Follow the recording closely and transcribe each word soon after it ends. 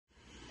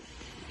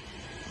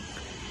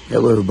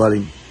Hello,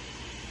 everybody.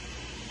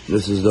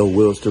 This is the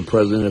Willster,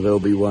 president of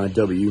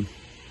LBYW.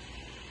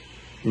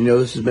 You know,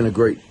 this has been a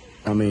great,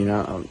 I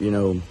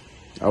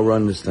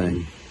run this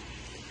thing.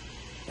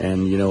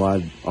 And,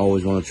 I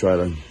always want to try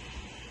to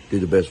do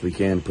the best we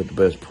can, put the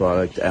best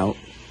product out.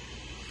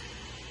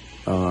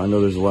 I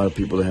know there's a lot of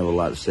people that have a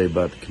lot to say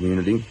about the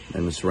community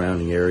and the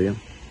surrounding area.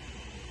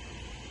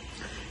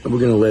 And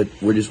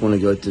we just want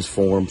to let this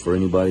forum for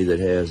anybody that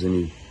has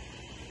any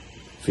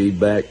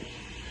feedback,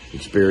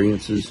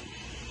 experiences,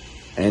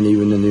 and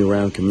even in the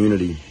around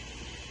community,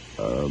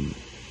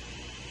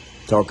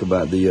 talk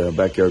about the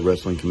backyard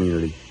wrestling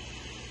community.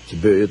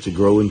 It's a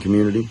growing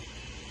community,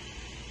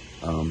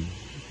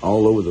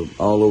 all over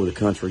the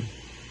country,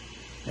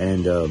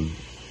 and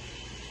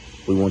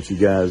we want you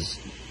guys'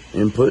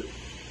 input,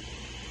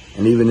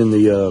 and even in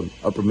the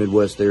upper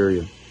Midwest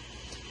area,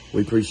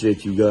 we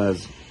appreciate you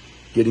guys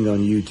getting on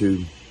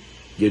YouTube,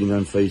 getting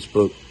on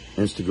Facebook,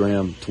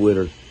 Instagram,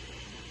 Twitter,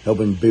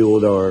 helping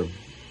build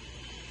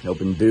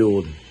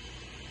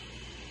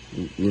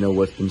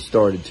what's been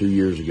started 2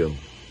 years ago,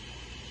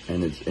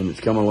 and it's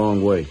come a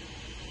long way.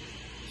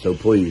 So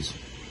please,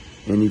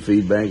 any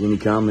feedback, any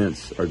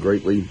comments are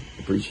greatly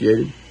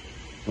appreciated,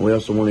 and we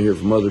also want to hear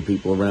from other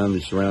people around the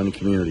surrounding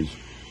communities.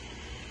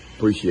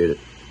 Appreciate it.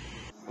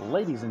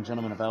 Ladies and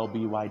gentlemen of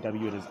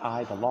LBYW, it is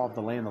I, the law of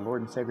the land, the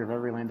Lord and Savior of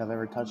every land I've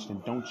ever touched,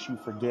 and don't you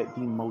forget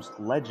the most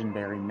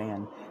legendary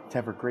man to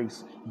ever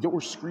grace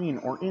your screen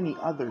or any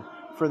other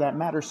for that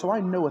matter. So I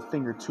know a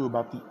thing or two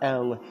about the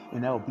L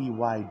in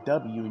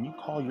LBYW, and you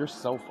call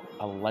yourself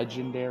a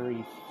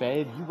legendary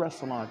fed? You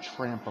wrestle on a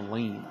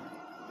trampoline.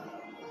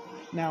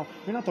 Now,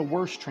 you're not the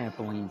worst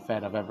trampoline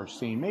fed I've ever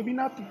seen. Maybe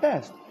not the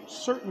best.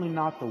 Certainly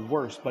not the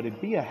worst, but it'd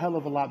be a hell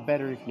of a lot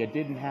better if you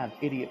didn't have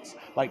idiots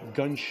like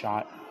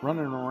Gunshot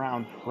running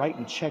around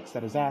writing checks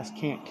that his ass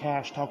can't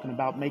cash, talking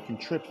about making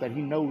trips that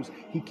he knows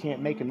he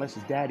can't make unless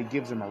his daddy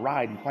gives him a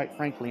ride, and quite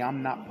frankly,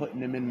 I'm not putting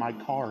him in my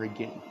car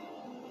again.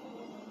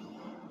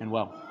 And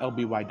well,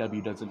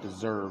 LBYW doesn't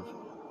deserve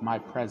my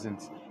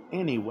presence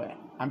anyway.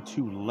 I'm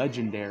too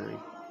legendary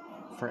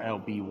for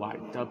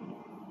LBYW.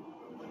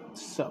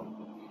 So,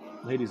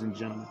 ladies and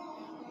gentlemen,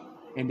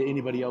 and to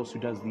anybody else who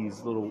does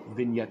these little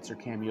vignettes or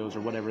cameos or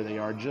whatever they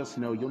are, just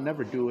know you'll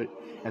never do it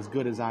as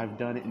good as I've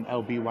done it in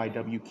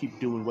LBYW. Keep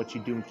doing what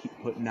you do and keep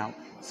putting out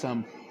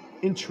some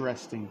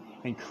interesting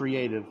and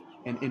creative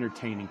and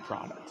entertaining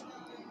product.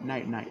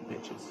 Night, night,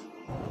 bitches.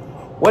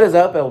 What is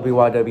up,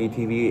 LBYW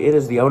TV? It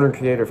is the owner and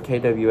creator of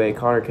KWA,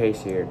 Connor Case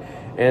here.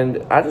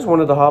 And I just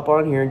wanted to hop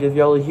on here and give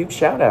y'all a huge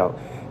shout out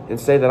and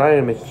say that I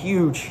am a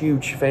huge,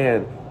 huge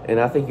fan,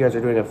 and I think you guys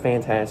are doing a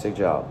fantastic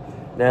job.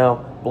 Now,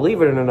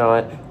 believe it or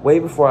not, way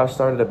before I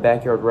started a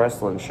backyard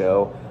wrestling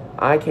show,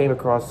 I came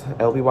across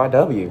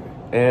LBYW,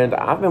 and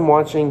I've been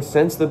watching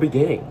since the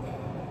beginning.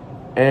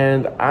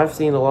 And I've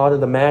seen a lot of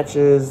the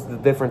matches, the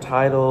different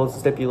titles,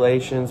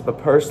 stipulations, but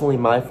personally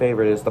my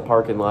favorite is the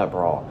parking lot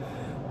brawl.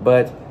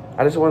 But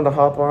I just wanted to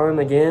hop on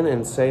again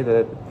and say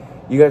that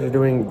you guys are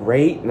doing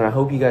great, and I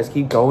hope you guys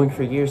keep going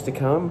for years to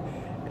come.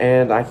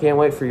 And I can't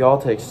wait for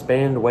y'all to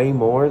expand way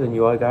more than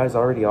you guys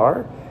already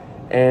are.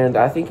 And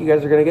I think you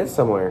guys are going to get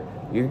somewhere.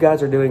 You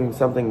guys are doing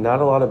something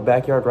not a lot of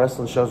backyard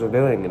wrestling shows are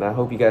doing, and I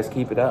hope you guys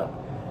keep it up,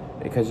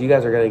 because you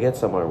guys are going to get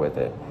somewhere with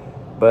it.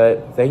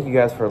 But thank you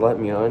guys for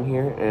letting me on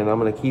here, and I'm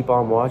going to keep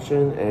on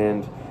watching.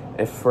 And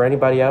if for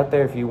anybody out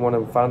there, if you want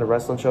to find a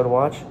wrestling show to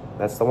watch,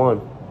 that's the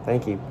one.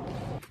 Thank you.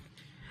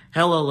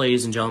 Hello,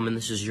 ladies and gentlemen.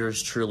 This is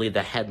yours truly,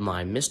 the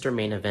headline, Mr.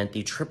 Main Event,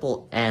 the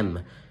Triple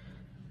M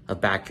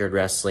of backyard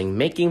wrestling,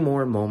 making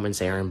more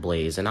moments, Aaron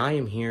Blaze. And I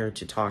am here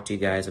to talk to you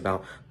guys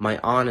about my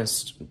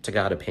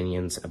honest-to-God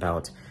opinions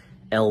about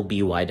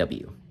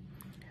LBYW.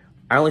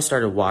 I only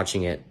started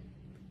watching it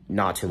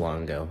not too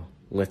long ago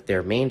with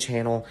their main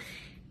channel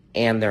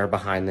and their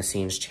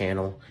behind-the-scenes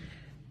channel.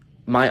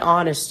 My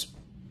honest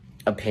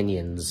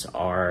opinions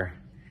are,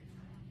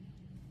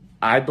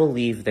 I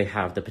believe they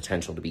have the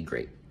potential to be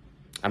great.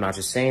 I'm not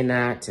just saying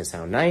that to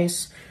sound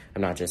nice.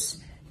 I'm not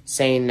just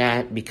saying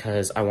that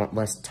because I want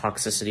less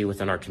toxicity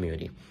within our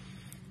community.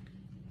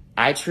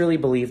 I truly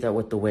believe that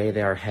with the way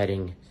they are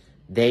heading,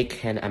 they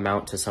can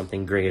amount to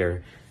something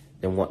greater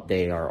than what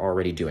they are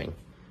already doing.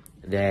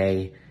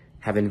 They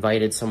have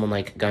invited someone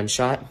like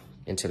Gunshot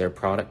into their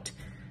product,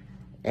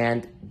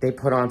 and they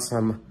put on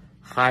some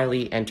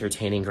highly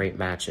entertaining, great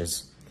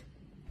matches,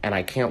 and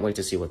I can't wait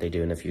to see what they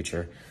do in the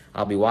future.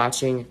 I'll be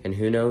watching, and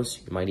who knows,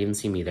 you might even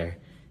see me there.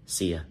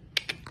 See ya.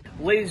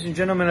 Ladies and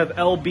gentlemen of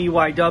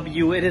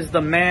LBYW, it is the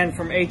man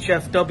from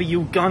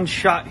HFW,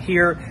 Gunshot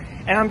here,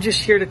 and I'm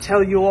just here to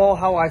tell you all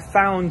how I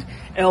found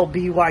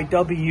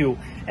LBYW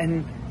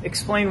and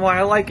explain why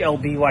I like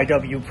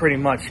LBYW pretty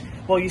much.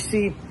 Well, you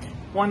see,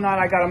 one night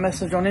I got a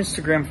message on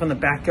Instagram from the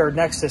Backyard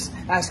Nexus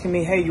asking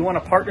me, hey, you want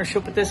a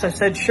partnership with this? I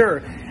said, sure.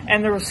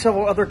 And there were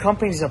several other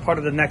companies that are part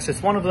of the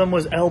Nexus. One of them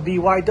was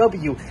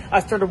LBYW. I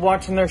started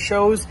watching their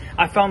shows.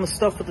 I found the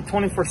stuff with the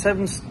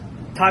 24/7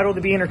 title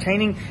to be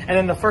entertaining, and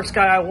then the first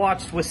guy I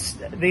watched was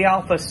the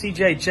Alpha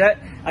CJ Jet.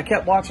 I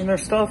kept watching their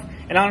stuff,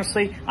 And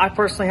honestly, I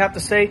personally have to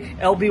say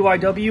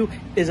LBYW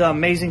is an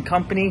amazing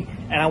company,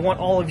 and I want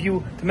all of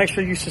you to make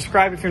sure you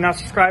subscribe if you're not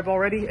subscribed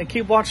already, and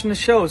keep watching the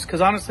shows, because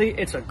honestly,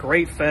 it's a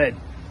great fed.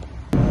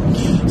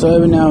 So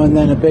every now and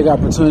then a big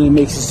opportunity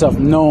makes itself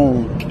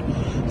known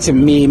to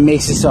me,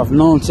 makes itself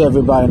known to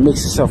everybody,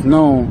 makes itself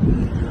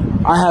known.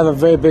 I have a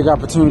very big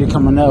opportunity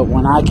coming up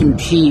when I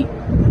compete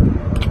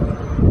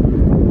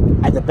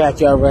at the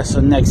Backyard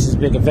Wrestling Nexus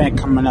big event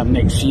coming up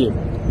next year.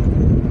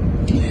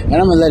 And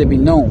I'm going to let it be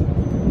known.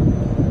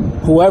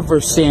 Whoever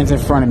stands in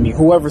front of me,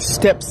 whoever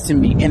steps to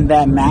me in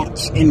that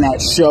match, in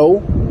that show,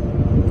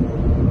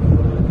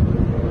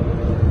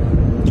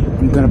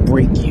 I'm going to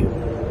break you.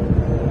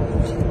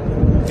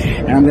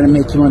 And I'm going to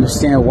make you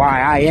understand why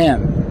I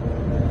am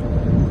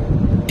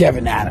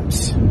Devin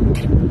Adams.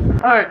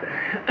 Alright,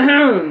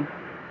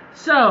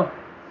 so,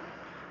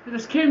 it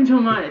just came to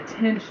my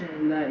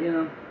attention that,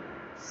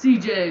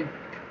 CJ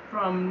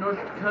from North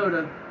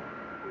Dakota,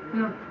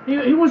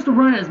 he wants to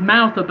run his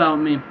mouth about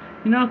me.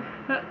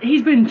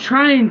 He's been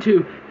trying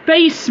to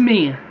face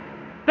me,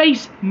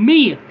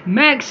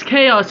 Maxx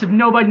Kaos, if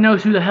nobody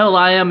knows who the hell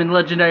I am in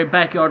legendary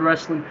backyard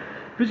wrestling.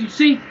 Because you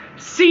see,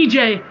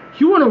 CJ,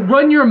 you want to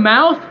run your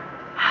mouth?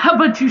 How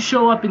about you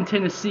show up in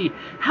Tennessee?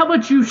 How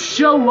about you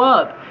show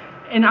up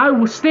and I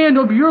will stand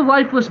over your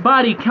lifeless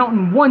body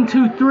counting 1,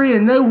 2, 3,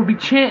 and they will be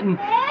chanting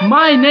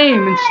my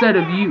name instead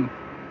of you.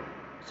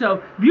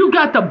 So, if you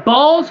got the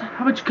balls,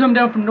 how about you come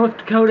down from North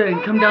Dakota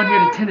and come down here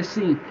to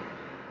Tennessee?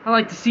 I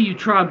like to see you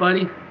try,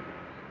 buddy.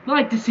 I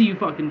like to see you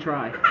fucking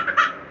try.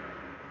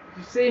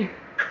 You see?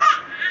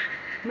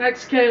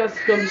 Maxx Kaos is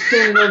going to be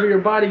standing over your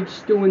body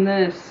just doing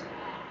this.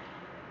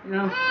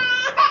 I'm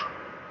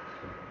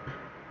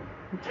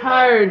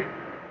tired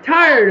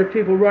of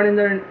people running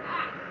their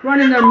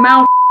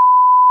mouth.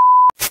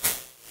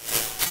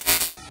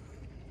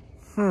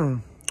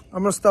 I'm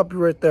going to stop you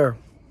right there,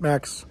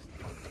 Max.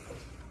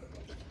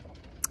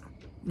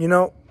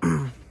 You're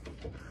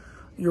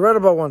right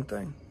about one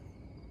thing.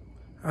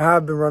 I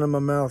have been running my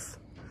mouth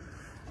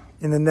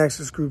in the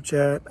Nexus group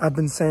chat. I've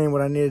been saying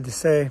what I needed to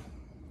say.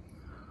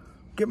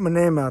 Get my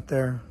name out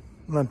there.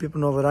 Letting people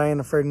know that I ain't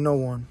afraid of no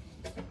one.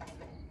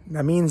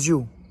 That means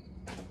you,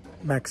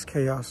 Maxx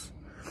Kaos.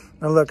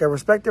 Now look, I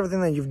respect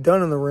everything that you've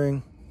done in the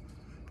ring,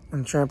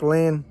 on the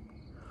trampoline,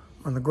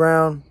 on the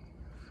ground,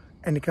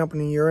 any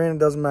company you're in, it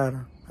doesn't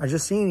matter. I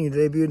just seen you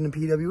debuted in the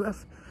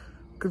PWF.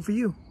 Good for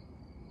you.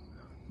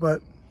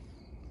 But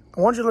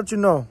I want you to let you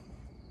know,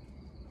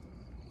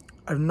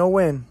 I don't know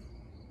when,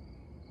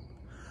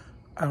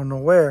 I don't know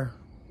where,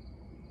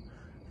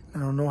 I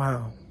don't know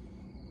how.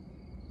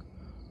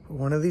 But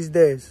one of these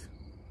days,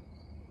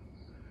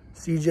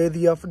 CJ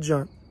the Alpha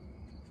Jundt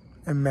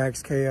and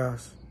Maxx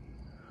Kaos,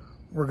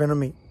 we're gonna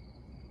meet.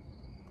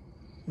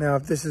 Now,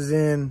 if this is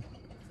in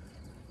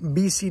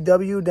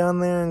BCW down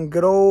there in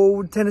good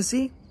old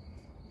Tennessee,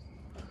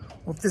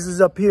 or if this is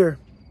up here,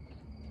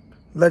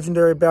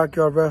 legendary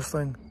backyard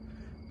wrestling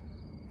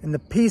in the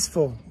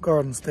peaceful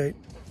Garden State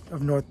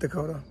of North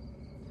Dakota.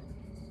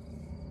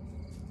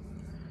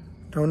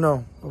 Don't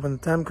know, but when the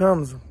time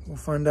comes, we'll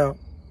find out.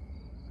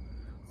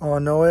 All I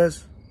know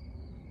is,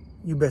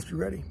 you best be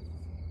ready,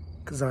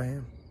 because I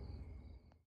am.